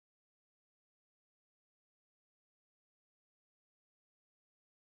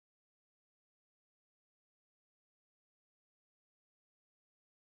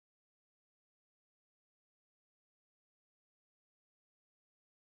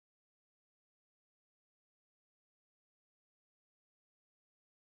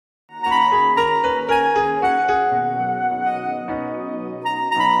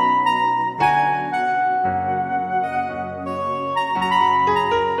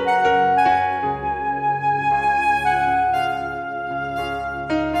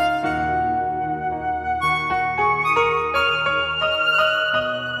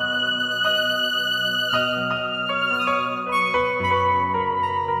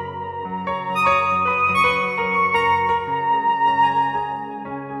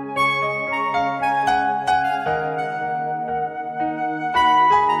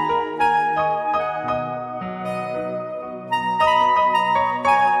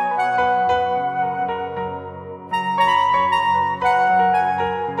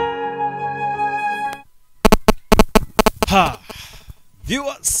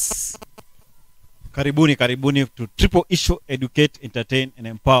Karibuni to Triple Issue Educate, Entertain and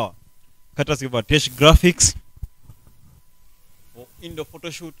Empower. Courtesy of Attach Graphics for indoor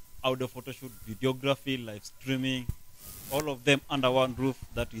photoshoot, outdoor photoshoot, videography, live streaming, all of them under one roof.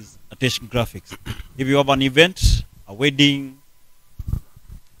 That is Attach Graphics. If you have an event, a wedding,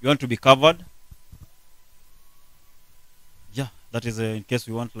 you want to be covered, yeah, that is in case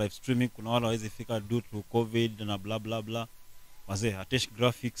we want live streaming. Kuna wala wezi fika due to COVID na blah blah blah. Maze Attach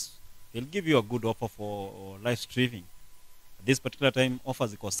Graphics, they'll give you a good offer for live streaming. At this particular time,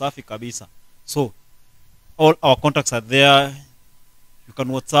 offers iko safi kabisa. So all our contacts are there. You can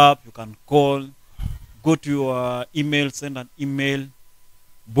WhatsApp, you can call, go to your email, send an email,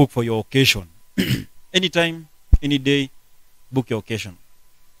 book for your occasion. Anytime, any day, book your occasion.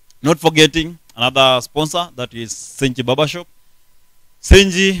 Not forgetting another sponsor, that is Senji Baba Shop.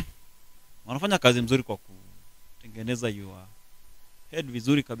 Senji wanafanya kazi mzuri kwa kutengeneza your head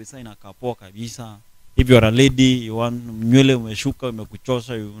vizuri kabisa, inakaa poa kabisa. If you are a lady, you want nywele umeshuka,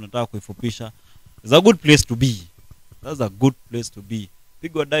 umekuchosha, unataka kuifupisha, it's a good place to be. That's a good place to be.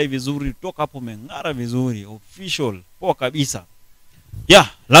 Pigwa dai vizuri, toka hapo mengara vizuri, official, poa kabisa. Yeah,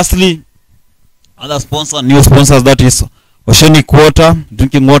 lastly, other sponsor, new sponsors, that is Oceanic Water,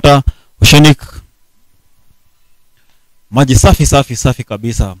 drinking water, Oceanic. Maji safi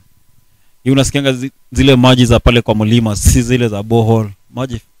kabisa. Hii unasikianga zile maji za pale kwa mlima, si zile za borehole.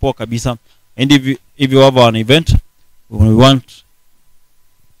 Maji poa kabisa. And if you have an event, we want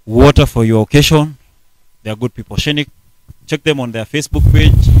water for your occasion, they are good people. Oceanic, check them on their Facebook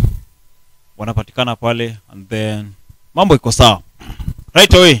page. Wanapatikana pale, and then mambo iko sawa.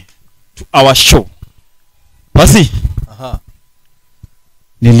 Right away to our show. Basi.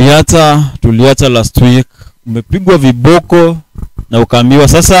 Tuliacha last week, umepigwa viboko na ukaambiwa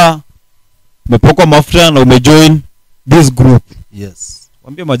sasa umepokwa mafuta na umejoin this group. Yes.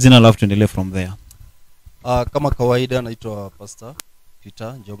 Waambie majina alafu tuendelee from there. Kama kawaida naitwa Pst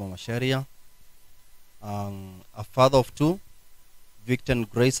Peter Macharia. A father of two, Victor and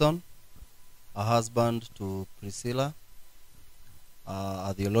Grayson, a husband to Priscilla,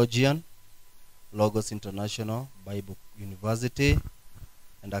 a theologian, Logos International Bible University,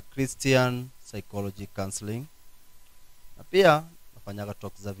 and a Christian psychology counseling. Na pia nafanyaga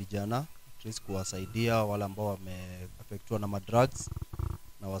talk za vijana, at kuwasaidia wale ambao wameaffectiwa na madrugs,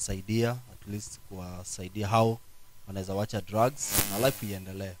 na wasaidia at least kuwasaidia how wanaweza wacha drugs na life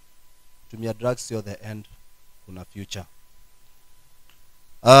iendelee. Tumia drugs sio the end, kuna future.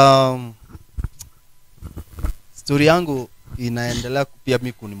 Story yangu inaendelea pia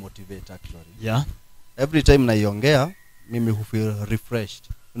mimi kunimotivate actually. Yeah. Every time naiongea mimi feel refreshed.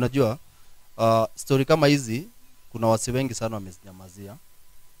 Unajua story kama hizi kuna wasi wengi sana wamezinyamazia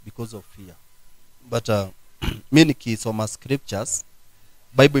because of fear. But mimi nikisoma scriptures,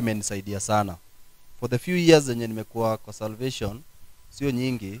 Bible imenisaidia sana. For the few years zenye nimekuwa kwa salvation, sio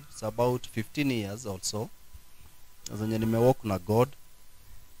nyingi, it's about 15 years also. Zenye nimewalk na God,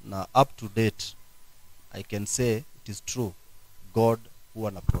 na up to date I can say it is true, God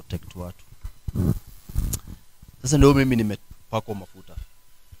huwa na protect watu. Sasa ndio mimi nimepakwa mafuta.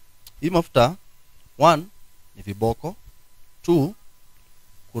 Hii mafuta, 1 ni viboko, 2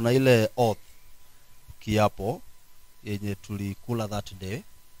 kuna ile oath, kiapo yenye tulikula that day.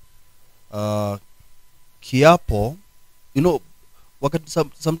 Kiapo, you know,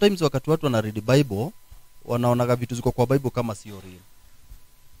 sometimes wakati watu wana read Bible, wanaonaga vitu ziko kwa Bible kama sio real.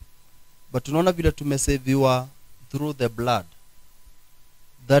 But tunaona vile tumesaviwa through the blood.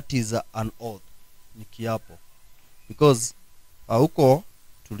 That is an oath, ni kiapo. Because huko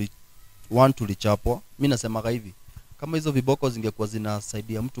tulichapwa. Mimi nasema hivi, kama hizo viboko zingekuwa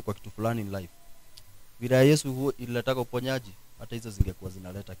zinasaidia mtu kwa kitu fulani in life, bila Yesu ilileta uponyaji, hata hizo zingekuwa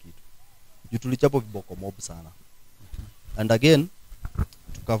zinaleta kitu. Juu tulichapwa viboko mob sana. And again,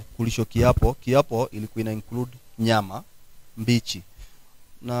 tukakulishwa kiapo ilikuwa ina include nyama mbichi.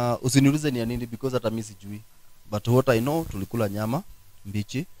 Na usiniulize ni nini because hata mimi sijui. But what I know, tulikula nyama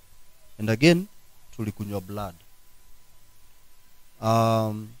mbichi, and again tulikunywa blood.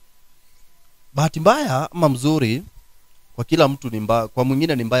 Bahati mbaya ama mzuri, kwa kila mtu ni mbaya, kwa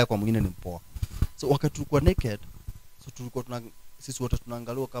mwingine ni mbaya, kwa mwingine ni poa. So wakati tulikuwa naked, so tulikuwa sisi wote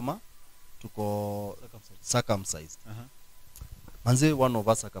tunaangaliwa kama tuko circumcised. Manze one of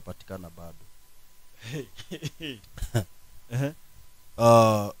us akapatikana bado.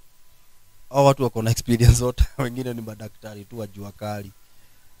 Hao watu wako na experience zote, wengine ni madaktari tu wa jua kali.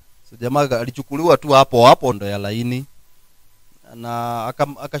 So jamaa alichukuliwa tu hapo ndo ya laini, na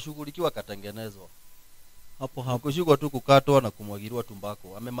akashughulikiwa, akatengenezwa hapo kushikwa tu, kukatwa na kumwagiliwa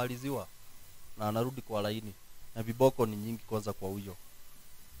tumbako, amemaliziwa na anarudi kwa laini. Na viboko ni nyingi kwanza kwa huyo.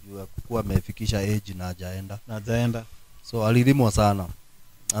 juu ya kuwa amefikisha age na hajaenda. So alilimwa sana.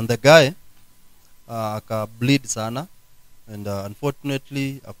 And the guy aka bleed sana, and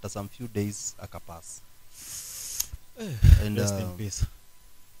unfortunately after some few days akapass. And Rest in peace.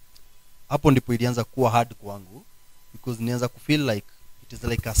 Hapo ndipo ilianza kuwa hard kwangu, because nianza ku feel like it is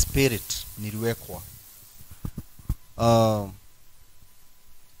like a spirit niliwekwa.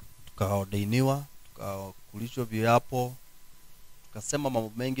 Tukaordainiwa, tukakulishwa viapo, tukasema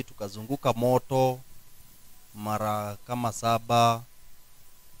mambo mengi, tukazunguka moto mara kama 7,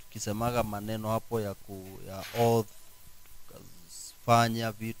 tukisemaga maneno hapo ya oath,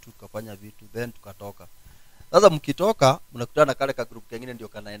 kafanya vitu, then tukatoka. Sasa mkitoka mnakutana na kale ka group kingine ndio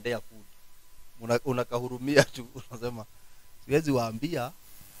kanaendea food. Unakahurumia tu, unasema siwezi waambia.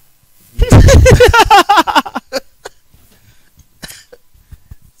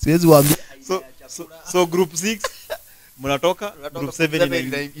 Siwezi waambia. So group 6 mnatoka, group 7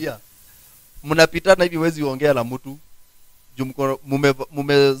 inaingia. Mnapitana hivi, wezi ongea na mtu.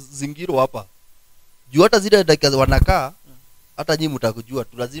 Mumezingirwa hapa. Juu hata zile dakika wanakaa, hata nyinyi mtakujua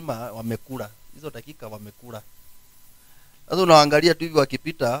tu lazima wamekula. Hizo dakika wamekula. Sasa unaangalia tu hivi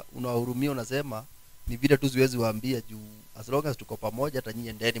wakipita, unawahurumia, unasema ni vile tu siwezi waambia juu as long as tuko pamoja hata nyinyi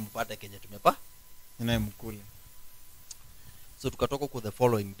endeni mpate kenye tumepa. Ninayemkule. So tukatoka kwa the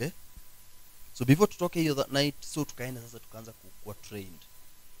following day. So before tutoke hiyo that night, so tukaenda sasa tukaanza kuwa trained.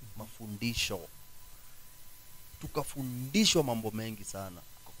 Mafundisho. Tukafundishwa mambo mengi sana.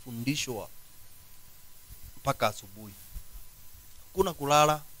 Tukafundishwa mpaka asubuhi. Kuna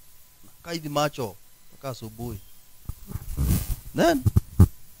kulala, nakaa hivi macho mpaka asubuhi. Then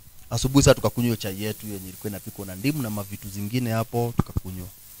asubuhi sasa tukakunywa chai yetu yenye ilikuwa inapikwa na ndimu na mavitu zingine hapo tukakunywa.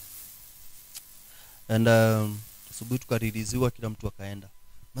 And asubuhi tukariliziwa, kila mtu akaenda.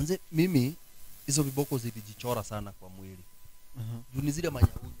 Manze mimi hizo viboko zilijichora sana kwa mwili. Juu ni zile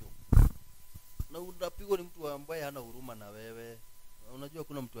manyaunyo. Na unapigwa ni mtu ambaye hana huruma na wewe. Unajua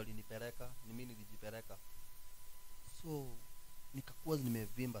kuna mtu alinipeleka, ni mimi nilijipeleka. So nikakuwa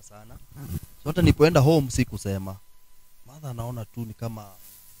nimevimba sana. So hata nilipoenda home sikusema. Mother anaona tu ni kama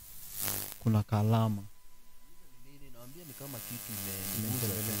kuna kalama. Nini naambia ni kama kitu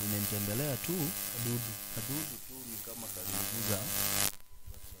imenitembelea tu, kadudu tu ni kama kaliguza.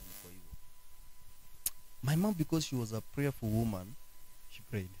 Kwa hivyo my mom, because she was a prayerful woman,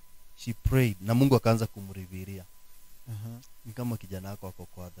 she prayed na Mungu akaanza kumrevealia. Ni kama kijana wako ako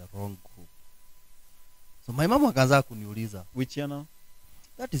kwa the wrong group. So my mom akaanza kuniuliza, which year now?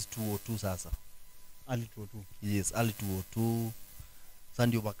 That is 202 sasa. Early 202. Yes, early 202. Sasa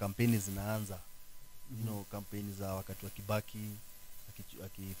ndio kampeni zinaanza. You know, kampeni za wakati wa Kibaki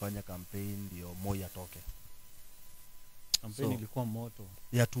akifanya campaign ndio Moi atoke. Kampeni ilikuwa moto.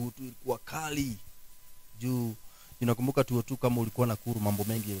 Ya 202 ilikuwa kali. Juu ninakumbuka 202 kama ulikuwa Nakuru, mambo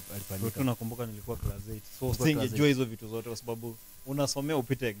mengi alifanyika. Tu nakumbuka nilikuwa class 8. So singejua hizo vitu zote kwa sababu unasomea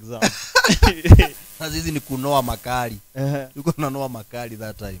upite exam. Sasa hizi ni kunoa makali. Ulikuwa unanoa makali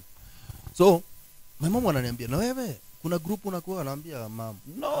that time. So my mom ananiambia, na wewe kuna group unakuwa? Ananiambia, mom,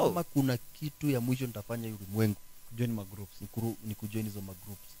 no, kama kuna kitu ya mwisho nitafanya hiyo ulimwengu, join ma groups, ni kujoin hizo ma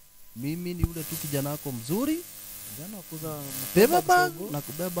groups. Mimi ni yule tu kijana wako mzuri, kijana wakuza beba bag na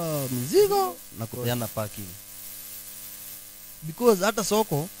kubeba mizigo na kupeana parking. Because hata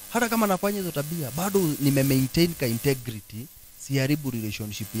soko, hata kama nafanya hizo tabia, bado nime maintain ka integrity, siharibu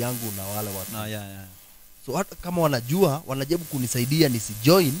relationship yangu na wale watu. Yeah. So hata kama wanajua, wanajaribu kunisaidia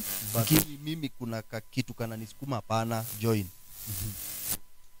nisijoin, lakini mimi kuna kitu kana nisukuma, hapana join.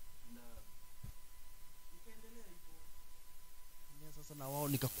 Sasa na wao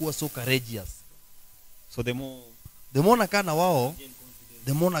nikakuwa so courageous. So the more nakaa na wao,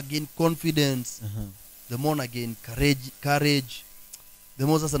 the more I gain confidence, the more I gain courage, the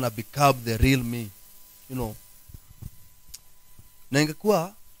more sasa na become the real me, you know. Na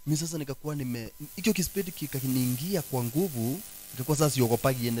ingekuwa mimi sasa nikakuwa hicho kispedi kikaniingia kwa nguvu, nikakuwa sasa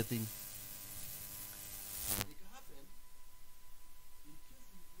siogopagi anything.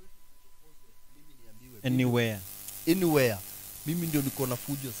 Anywhere mimi ndio niko na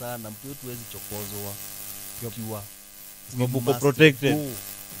fujo sana, mtu wetu hawezi chokozwa kiwa sababu protected.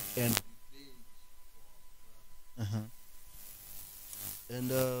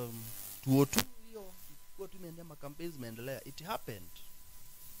 And 202 hiyo kwa tumeendea makampeni zimeendelea, it happened.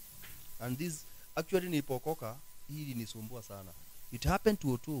 And this actually nilipokoka hili nisumbua sana. It happened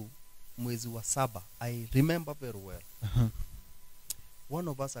 202 mwezi wa 7. I remember very well. One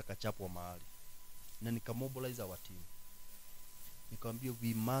of us akachapwa mahali na nikamobilize our team. Nikamwambia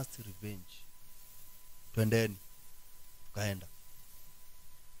we must revenge. Twendeni. Tukaenda.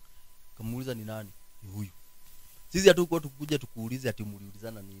 Kamuuliza ni nani? Ni huyu. Sisi hatuko tukuja tukuulize ati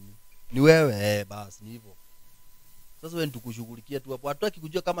mliulizana nini. Ni wewe basi ni hivyo. Sasa wewe tukushughulikia tu hapo. Hatutaki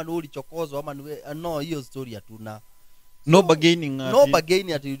kujua kama ni ulichokozwa ama ni wewe. No, hiyo story hatuna. No bargaining. No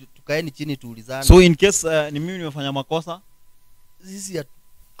bargaining ati tukaeni chini tuulizane. So in case ni mimi nimefanya makosa, sisi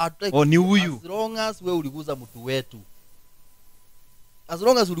hatutaki. Oh, ni huyu. As long as wewe uliguza mtu wetu. As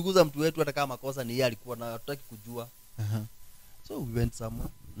long as uliguza mtu wetu hata kama makosa ni yeye alikuwa na hatutaki kujua. So we went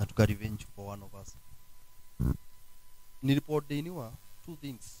somewhere na tuka revenge for one of us. Nilipodainiwa two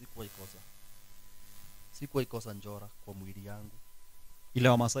things sikuwa ikosa njora kwa mwili yangu. Ile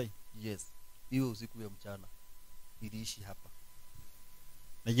wa Masai. Yes. Hiyo usiku ya mchana iliishi hapa.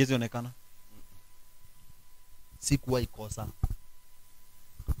 Na jezi onekana. Sikuwa ikosa.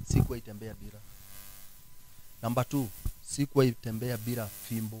 Sikuwa itembea bila. Number 2, sikuwa itembea bila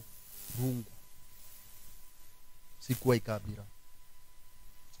fimbo, rungu. Sikuwa ikabira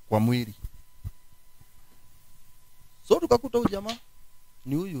kwa mwili. So tukakuta huyu jamaa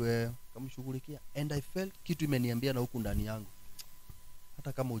ni huyu kamshughulikia, and I felt kitu imeniambia na huku ndani yangu,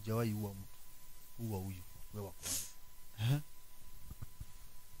 hata kama hujawahi huwa mtu huwa huyu wewe wa kwanza.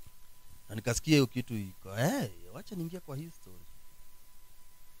 Na nikasikia hiyo kitu iko wacha niingia kwa hii story.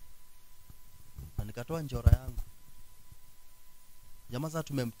 Na nikatoa njora yangu. Jamaa sasa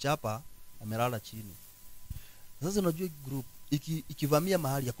tumemchapa amelala chini. Sasa unajua group ikivamia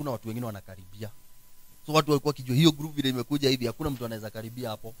mahali hakuna watu wengine wanakaribia. So watu walikuwa kijua hiyo group ile imekuja hivi hakuna mtu anaweza karibia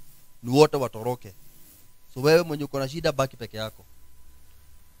hapo. Ni wote watoroke. So wewe mwenye uko na shida baki peke yako.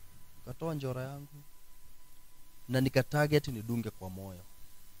 Nikatoa njora yangu na nikatarget nidunge kwa moyo.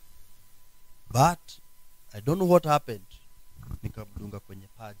 But I don't know what happened. Nikamdunga kwenye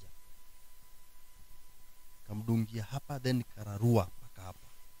paja. Kamdungia hapa then nikararua mpaka hapa.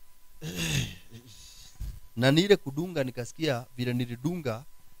 Na nile kudunga nikasikia vile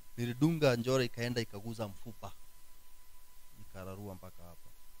nilidunga njora ikaenda ikaguza mfupa. Nikararua mpaka hapa.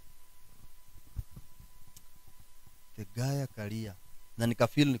 Tegaya kalia na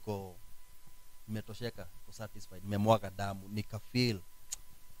nikafeel niko nimetosheka, niko satisfied, nimemwaga damu, nikafeel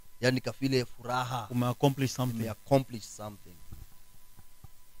yani nikafeel furaha. Umeaccomplish something. Umeaccomplish something.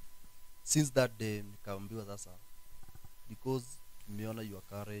 Since that day nikaambiwa sasa, because nimeona your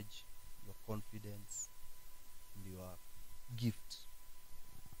courage, your confidence, your gift,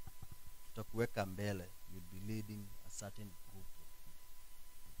 tutakuweka mbele, you'll be leading a certain group.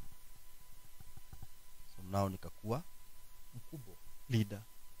 So now nikakuwa mkubwa, leader.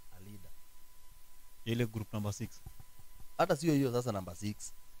 a leader. Ile group number 6. Hata sio hiyo sasa number 6.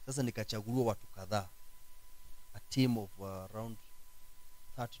 Sasa nikachaguliwa watu kadhaa. A team of around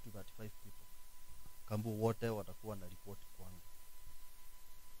 30 to 35 people. Kambu wote watakuwa na report kwangu.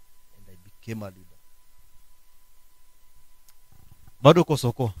 And I became a leader. Bado uko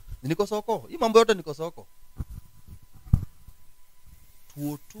soko? Niko soko. Hii mambo yote niko soko.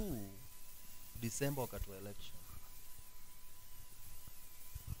 2002 December wakati wa election.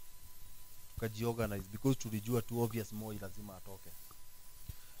 Tukajiorganize because tulijua tu obvious Moi lazima atoke.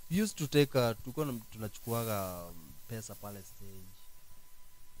 We used to take tulikuwa tunachukuaga pesa pale stage.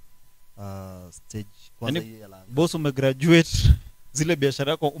 Stage kwanza hii ya langa. Boss umegraduate zile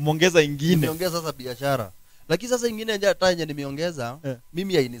biashara yako umeongeza ingine. Nimeongeza sasa biashara. Lakini sasa ingine hata yenye nimeongeza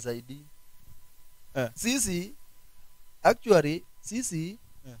mimi hainisaidii. Sisi actually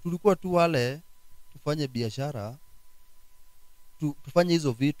tulikuwa tu wale tufanye biashara tufanye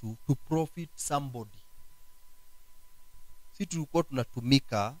hizo vitu to profit somebody. Sisi tulikuwa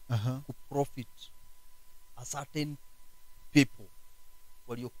tunatumika ku profit a certain people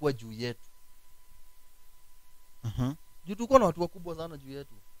waliokuwa juu yetu. Juu tulikuwa na watu wakubwa sana juu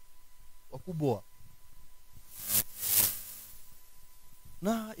yetu. Wakubwa.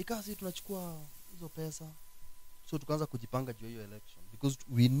 Na ikasi tunachukua hizo pesa. So tukaanza kujipanga juu hiyo election because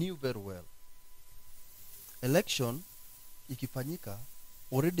we knew very well election ikifanyika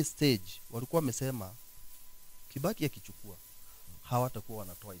already stage walikuwa wamesema Kibaki akichukua hawatakuwa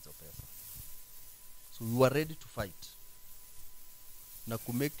wanatoa hizo pesa. So we were ready to fight na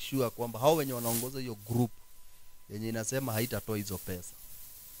ku make sure kwamba hao wenye wanaongoza hiyo group yenye inasema haitatoa hizo pesa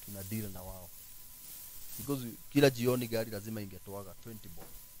tuna deal na wao, because kila jioni gari lazima ingetoaga 20 bob.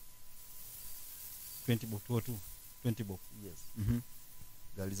 20 bob tu 20 bob. Yes.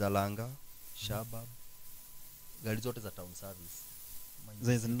 Gari za langa, shabab, gari zote za town service.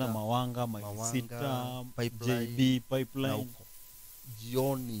 Zinaenda Mawanga, Maisita, JB, Pipeline.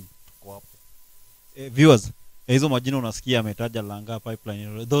 Jioni tuko hapo. Viewers, hizo majina unasikia ametaja Langa,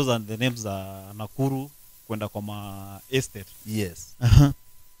 Pipeline. Those are the names za Nakuru kwenda kwa ma estate. Yes.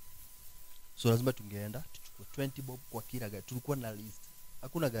 So lazima tungeenda tuchukue 20 bob kwa kila gari. Tulikuwa na list.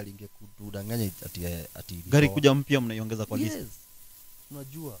 Hakuna gari ingekudanganya ati gari kuja mpya mnaiongeza kwa list. Yes.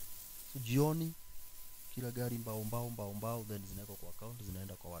 Unajua. So jioni kila gari mbao then zinawekwa kwa account,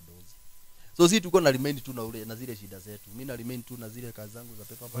 zinaenda kwa wadozi. So si tuko na remain tu na ule na zile shida zetu. Mimi na remain tu na zile kazi zangu za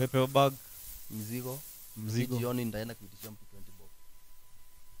paper bag, mzigo. Jioni ndaenda kuitishia mtu 20 bob.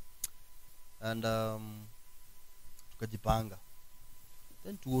 And tukajipanga.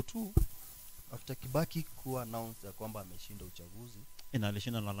 Then 202 after Kibaki kuwa announce ya kwamba ameshinda uchaguzi,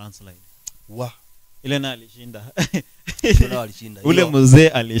 alishinda na landslide. Ile na alishinda. Ile alishinda. Ule mzee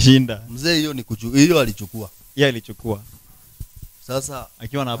alishinda. Mzee hiyo alichukua. Yeye alichukua. Sasa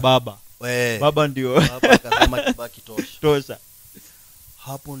akiwa na baba. Baba ndio. Baba akasema Kibaki tosha.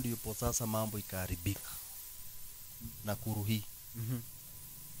 Hapo ndipo sasa mambo ikaharibika. Nakuru hii.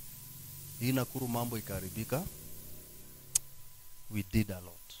 Hii Nakuru mambo ikaharibika. We did a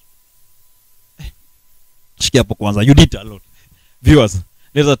lot. Shikia hapo kwanza. You did a lot. Viewers,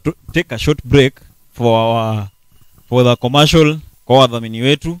 let us take a short break for the commercial kwa wadhamini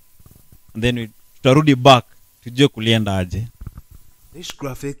wetu, and then tutarudi back tujue kulienda aje.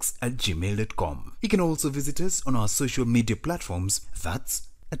 ateshgraphics@gmail.com. You can also visit us on our social media platforms. That's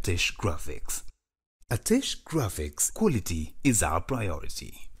Atesh Graphics. Atesh Graphics, quality is our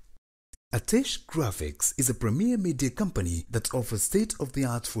priority. Atesh Graphics is a premier media company that offers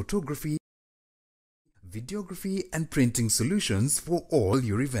state-of-the-art photography, videography and printing solutions for all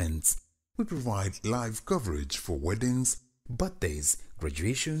your events. We provide live coverage for weddings, birthdays,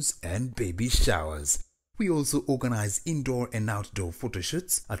 graduations and baby showers. We also organize indoor and outdoor photo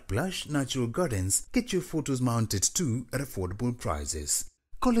shoots at plush natural gardens. Get your photos mounted too at affordable prices.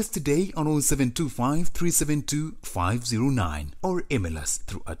 Call us today on 0725 372 509 or email us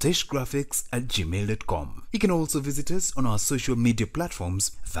through ateshgraphics@gmail.com. You can also visit us on our social media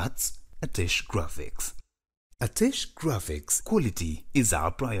platforms. That's Atesh Graphics. Atesh Graphics, quality is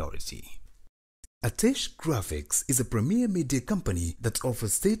our priority. Atesh Graphics is a premier media company that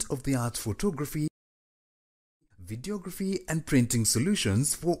offers state-of-the-art photography, videography and printing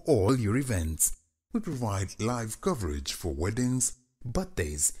solutions for all your events. We provide live coverage for weddings,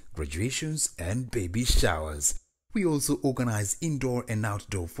 birthdays, graduations and baby showers. We also organize indoor and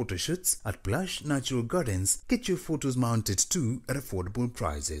outdoor photo shoots at plush natural gardens. Get your photos mounted too at affordable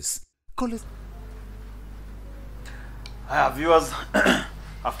prices. Call us. Viewers,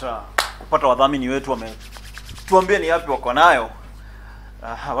 after kupata wadhamini wetu tuambie ni yapi wako nayo.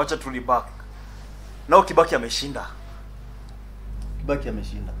 Wacha tulibaki. Nao Kibaki ameshinda.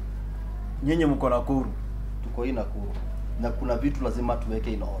 Nyinyi mko Nakuru. Tuko hii Nakuru. Na kuna vitu lazima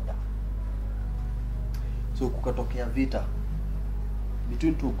tuweke in order. So kukatokea vita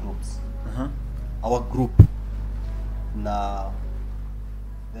between two groups. Our group na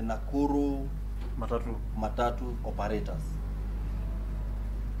the Nakuru matatu operators.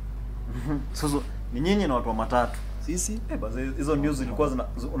 So ni nyinyi na watu wa matatu. Sisi basi hizo news zilikuwa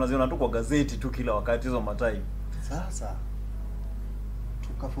unaziona tu kwa gazeti tu kila wakati hizo matai. Sasa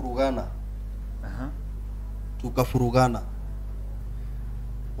tukafurugana.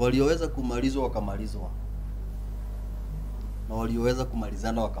 Walioweza kumalizwa wakamalizwa. Na walioweza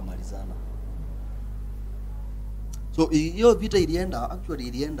kumalizana wakamalizana. So hiyo vita ilienda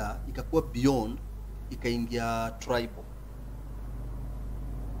ikakuwa beyond, ikaingia tribal.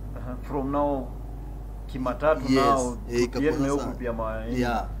 From now kimatatu now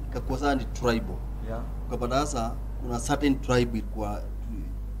ikakuwa sana ni tribal. Kwa sasa kuna certain tribe ilikuwa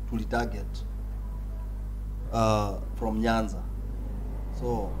tulitarget from Nyanza.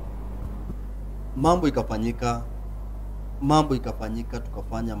 So mambo ikafanyika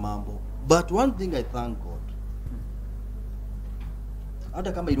tukafanya mambo, but one thing I thank God,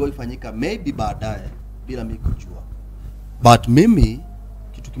 hata kama ilifanyika maybe baadaye bila mimi kujua, but mimi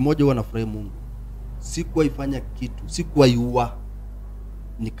kitu kimoja huwa nafurahi Mungu, sikuwa ifanya kitu, sikuwa iua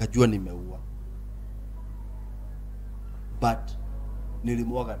nikajua nimeua, but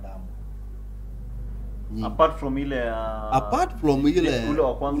nilimwaga damu nyingi. Apart from ile ule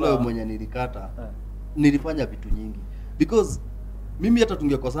wa kwanza mwenye nilikata, nilifanya vitu nyingi, because mimi hata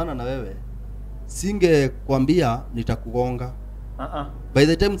tungekosana na wewe singekwambia nitakugonga. By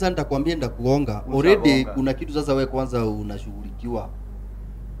the time sasa nitakwambia nitakugonga, already kuna kitu sasa wewe kwanza unashughulikiwa.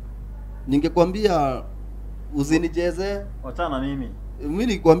 Ningekwambia usinijeze, wachana mimi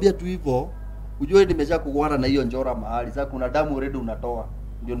nikwambia tu hivyo, ujue nimesha kukuana na hiyo njora mahali. Sasa kuna damu already unatoa,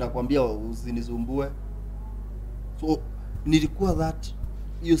 ndio nakwambia usinisumbue. So nilikuwa that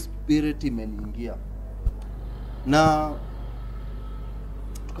hiyo spirit imeniingia, na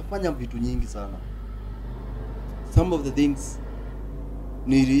tukafanya vitu nyingi sana. Some of the things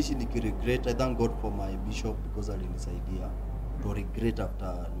niliishi nikiregret. I thank God for my bishop because alinisaidia. kuto regret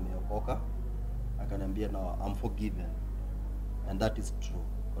after nimeokoka. Akaniambia now I'm forgiven, and that is true.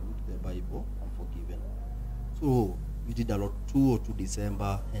 According to the Bible, I'm forgiven. So we did a lot, 202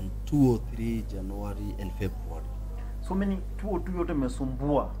 December and 203 January and February. So many 202 yote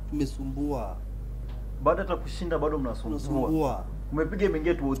Tumesumbua. Baada hata kushinda bado mnasumbua. Umepiga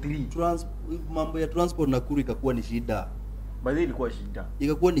imeingia 203. Mambo ya transport Nakuru ikakuwa ni shida. Baadhi ilikuwa shida.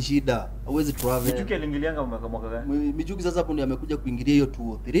 Ikakuwa ni shida. Hauwezi travel. Mugiki aliingilianga mwaka gani? Mugiki sasa hapo ndio amekuja kuingilia hiyo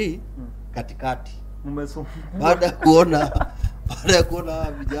 203 katikati. Mmesumbua. Baada ya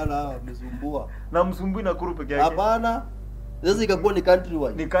kuona vijana hawa wamesumbua. Na msumbui Nakuru peke yake. Hapana. Sasa ikakuwa ni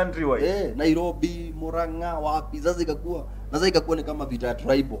countrywide. Ni countrywide. Nairobi, Murang'a, wapi. Sasa ikakuwa ni kama vita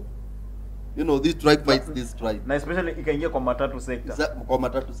tribal. You know, this tribe fights this tribe. Na especially ikaingia kwa matatu sector. Kwa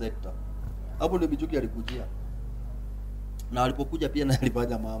matatu sector. Hapo ndio Mugiki alikujia. Na alipokuja pia na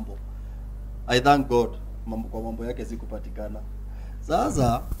alifanya mambo. I thank God mambo yake sikupatikana.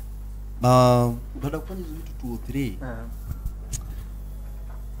 Sasa baada kufanya hizo vitu 203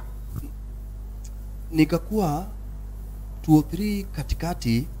 nikakuwa 203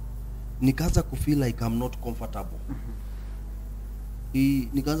 katikati, nikaanza kufeel like I'm not comfortable.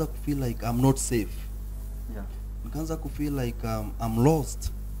 Nikaanza kufeel like I'm not safe. Yeah. Nikaanza kufeel like I'm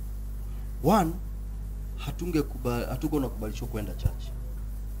lost. One, hatuko nakubalishwa kwenda church.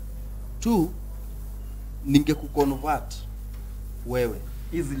 Two, ningekuconvert wewe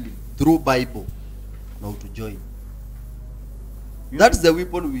easily through Bible now to join. That's the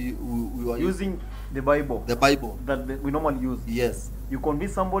weapon we are using the Bible. The Bible that we normally use. Yes. You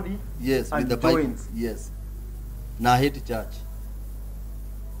convince somebody. Yes, and with the joins. Bible. Yes. Na hate church.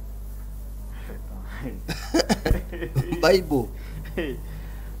 Bible.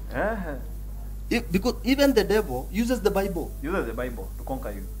 Because even the devil uses the Bible. Uses the Bible to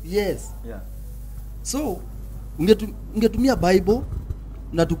conquer you. Yes. Yeah. So ungetumia Bible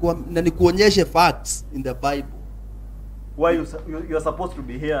na nikuonyeshe facts in the Bible. Why you are supposed to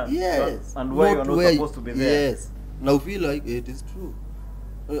be here. Yes. And why you are not supposed to be there. Yes. Now feel like it is true.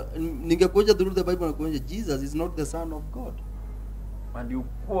 Ningekuja through the Bible na kuonyesha Jesus is not the son of God. And you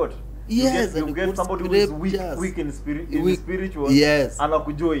quote. Yes, you get somebody who is weak in spirit, in the spiritual. Yes.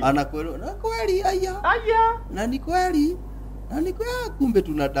 Anakujoin. Na kweli aya. Na ni kweli. Kumbe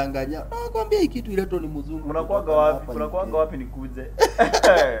tunadanganya. Nakwambia hii kitu ile ni mzungu. Unakuaga wapi nikuje?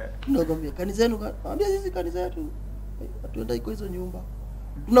 Nakwambia kanisa yenu, nakwambia sisi kanisa yetu hatuenda iko hizo nyumba.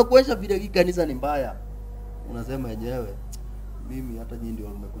 Tunakuonyesha vile hii kanisa ni mbaya. Unasema yenyewe mimi hata nyinyi ndio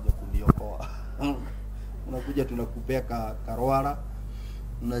mmekuja kuniokoa. Unakuja tunakupea karoara.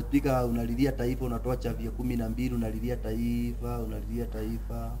 Unapika, unalilia taifa, unatoa chavia 12, unalilia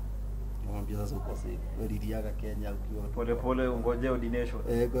taifa. Namwambia sasa uko safe. Wewe liliaga Kenya ukiwa pole ngoje ordination.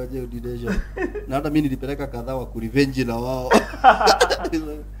 Ngoje ordination. Na hata mimi nilipeleka kadhaa wa kurevenge na wao.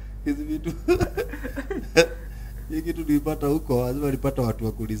 Hizi vitu. Hii kitu nilipata huko, lazima nilipata watu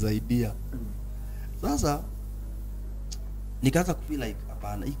wa kunisaidia. Sasa nikaanza kufeel like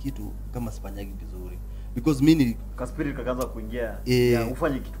hapana, hii kitu kama sifanyagi vizuri. Because mimi spirit kakaanza kuingia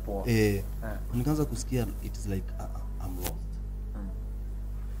ufanye kitu poa. Nikaanza kusikia it is like I'm lost.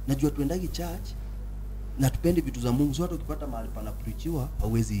 Najua tuendagi church na tupendi vitu za Mungu. So hata ukipata mahali pana preachiwa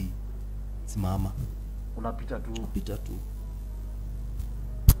hauwezi simama. Unapita tu.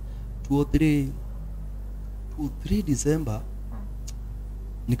 203 December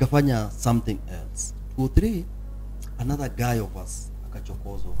nikafanya something else. 203 another guy of us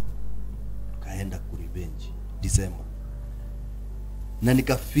akachokozwa. Kaenda ku revenge December. Na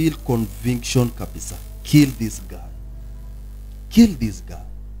nika feel conviction kabisa. Kill this guy.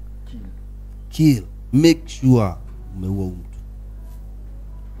 Kill. Make sure umeua mtu.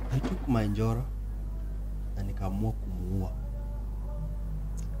 I took my njora na nikaamua kumuua.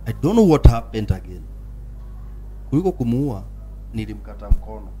 I don't know what happened again. Kuliko kumuua nilimkata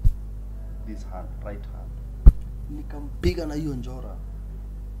mkono. This hand, right hand. Nikampiga na hiyo njora.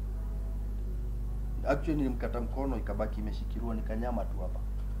 Actually nilimkata mkono ikabaki imeshikiliwa, nikanyama tu hapa.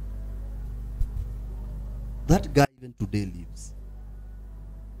 That guy even today lives.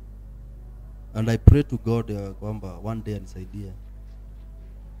 And I pray to God kwamba one day anisaidie.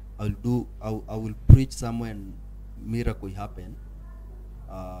 I will preach somewhere and miracle happen.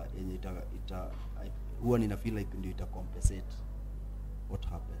 And huwa nina feel like ndio ita compensate what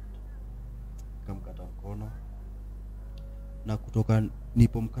happened. Nikamkata mkono. Na kutoka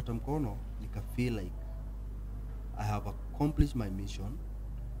nipomkata mkono nika feel like I have accomplished my mission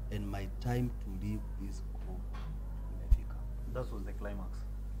and my time to leave this group imefika. That was the climax.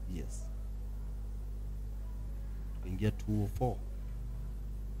 Yes. Tukaingia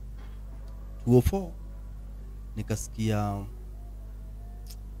 204 nikasikia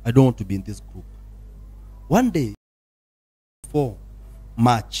I don't want to be in this group. One day, before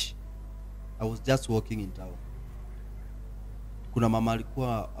March, I was just walking in town. Kuna mama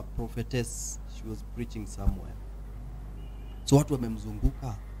alikuwa a prophetess, she was preaching somewhere. So watu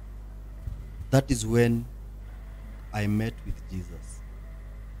wamemzunguka. That is when I met with Jesus.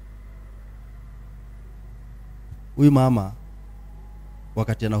 Huyu mama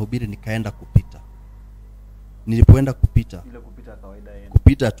wakati anahubiri nikaenda kupita. Nilipoenda kupita, Ile kupita kawaida yenu.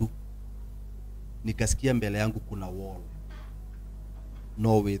 kupita tu, nikasikia mbele yangu kuna wall,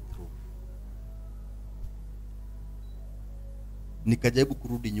 no way through. Nikajaribu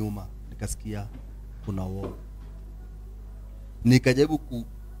kurudi nyuma, nikasikia kuna wall. Nikajaribu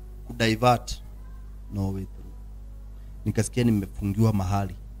kudivert, no way through. Nikasikia nimefungiwa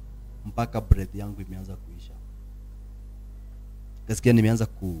mahali mpaka breath yangu imeanza kuisha. Nikasikia nimeanza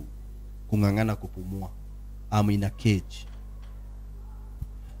kungangana kupumua. I'm in a cage.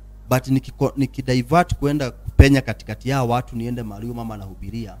 But nikidivert kwenda kupenya katikati ya watu niende mahali mama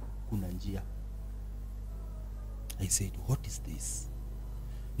anahubiria, kuna njia. I said, what is this?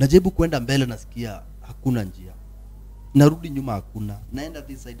 Najaribu kwenda mbele, nasikia hakuna njia. Narudi nyuma hakuna. Naenda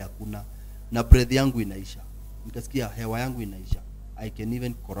this side hakuna. Na breath yangu inaisha. Nikasikia hewa yangu inaisha. I can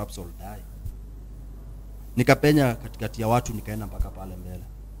even collapse or die. Nikapenya katikati ya watu, nikaenda mpaka pale mbele.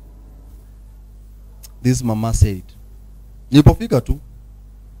 This mama said, nilipofika tu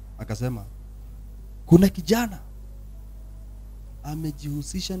akasema, kuna kijana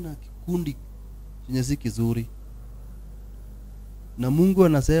amejihusisha na kikundi chenye si kizuri, na Mungu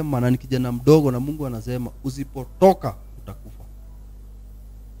anasema, na ni kijana mdogo, na Mungu anasema usipotoka utakufa.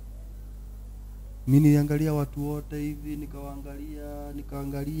 Mimi niliangalia watu wote hivi,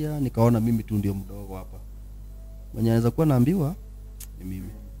 nikaangalia, nikaona mimi tu ndio mdogo hapa. Mwenye anaweza kuwa naambiwa ni mimi.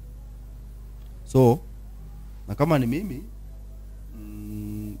 So, na kama ni mimi,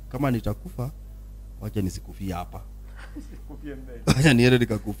 kama nitakufa, wacha nisikufie hapa. Sikufie mbele. Wacha niende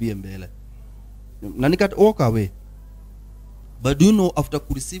nikakufie mbele. Na nika walk away. But do you know, after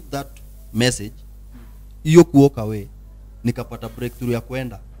to receive that message, hiyo walk away, nikapata breakthrough ya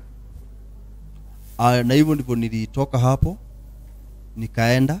kwenda. Na hivyo ndivyo nilitoka hapo,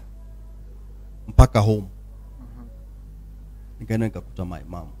 nikaenda mpaka home. Nikaenda nikakuta my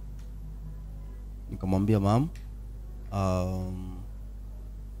mom. Nikamwambia mom,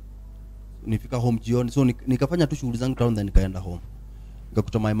 nifika home jioni, so nikafanya tu shughuli zangu town, then nikaenda home.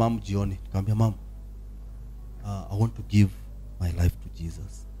 Nikakuta my mom jioni, nikamwambia mom, I want to give my life to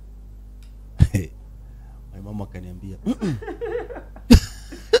Jesus. My mom akaniambia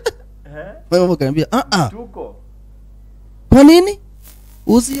my mom akaniambia Tuko. kwa nini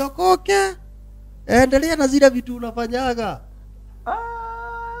usiokoke, endelea na zile vitu unafanyaga.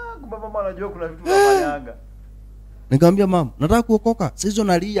 Kumbe mama anajua kuna vitu unafanyaga. Nikamwambia mom, nataka kuokoka, sasa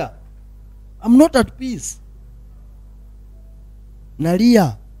nalia. I'm not at peace.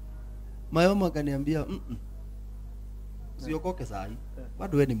 Nalia. My mama akaniambia, usiokoke saa hii.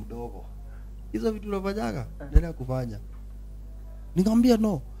 Bado wewe ni mdogo. Hizo vitu unafanyaga, endelea kufanya. Nikamwambia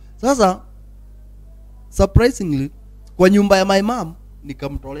no. Sasa surprisingly, kwa nyumba ya my mom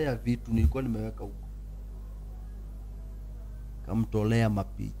nikamtolea vitu nilikuwa nimeweka huko. Kamtolea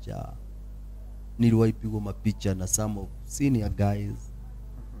mapicha. Niliwaipigwa mapicha na some of senior guys.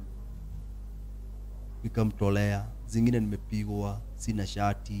 Nikamtolea, zingine nimepigwa, sina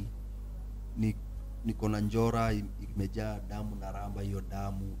shati. Niko na njora imejaa damu na ramba, hiyo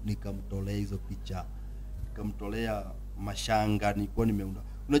damu nikamtolea hizo picha. Nikamtolea mashanga, nilikuwa nimeunda.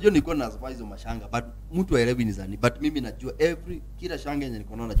 Unajua nilikuwa nazivaa hizo mashanga, but mtu haelewi ni zani, but mimi najua kila shanga yenye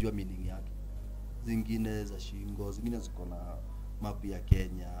niko nayo najua meaning yake. Zingine za shingo, zingine ziko na map ya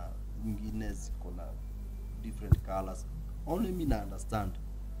Kenya, zingine ziko na different colors. Only me na understand.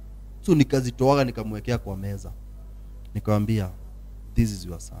 So nikazitoaga nikamwekea kwa meza. Nikamwambia, this is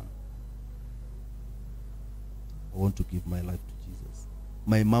your son. I want to give my life to Jesus.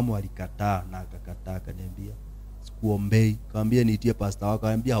 My mom alikataa na akakataa, akaniambia sikuombei. Kaambia niitie pastor wako,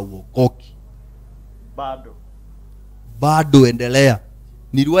 kaambia hauokoki. Bado endelea.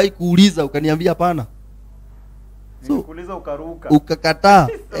 Niliwahi kuuliza ukaniambia hapana. So nilikuuliza ukaruka. Ukakataa,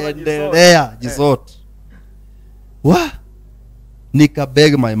 endelea jisort.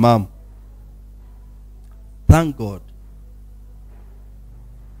 Nikabeg my mom. Thank God.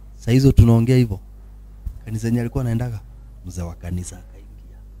 Sasa hizo tunaongea hivyo. Kanisa yenyewe alikuwa anaendaga, mzee wa kanisa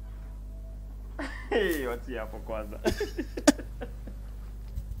akaingia. Wacha hapo kwanza.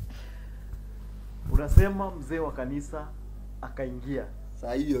 Unasema mzee wa kanisa akaingia.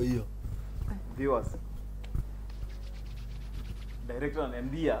 Saa hiyo. Viewers. Director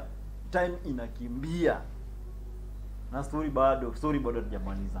ananiambia time inakimbia. na story bado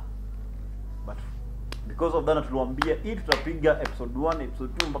hatujamaliza, but because of that tuliwaambia hii tutapiga episode 1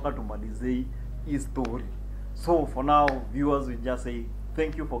 episode 2 mpaka tumalize hii story. So for now viewers, we just say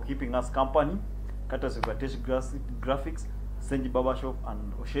thank you for keeping us company. Courtesy of Atesh Graphics, Senji Baba Shop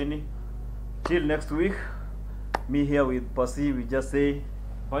and Osheni. Till next week, me here with Pasi, we just say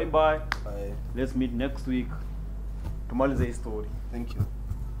bye bye. Bye. Let's meet next week tumalize hii story. Thank you.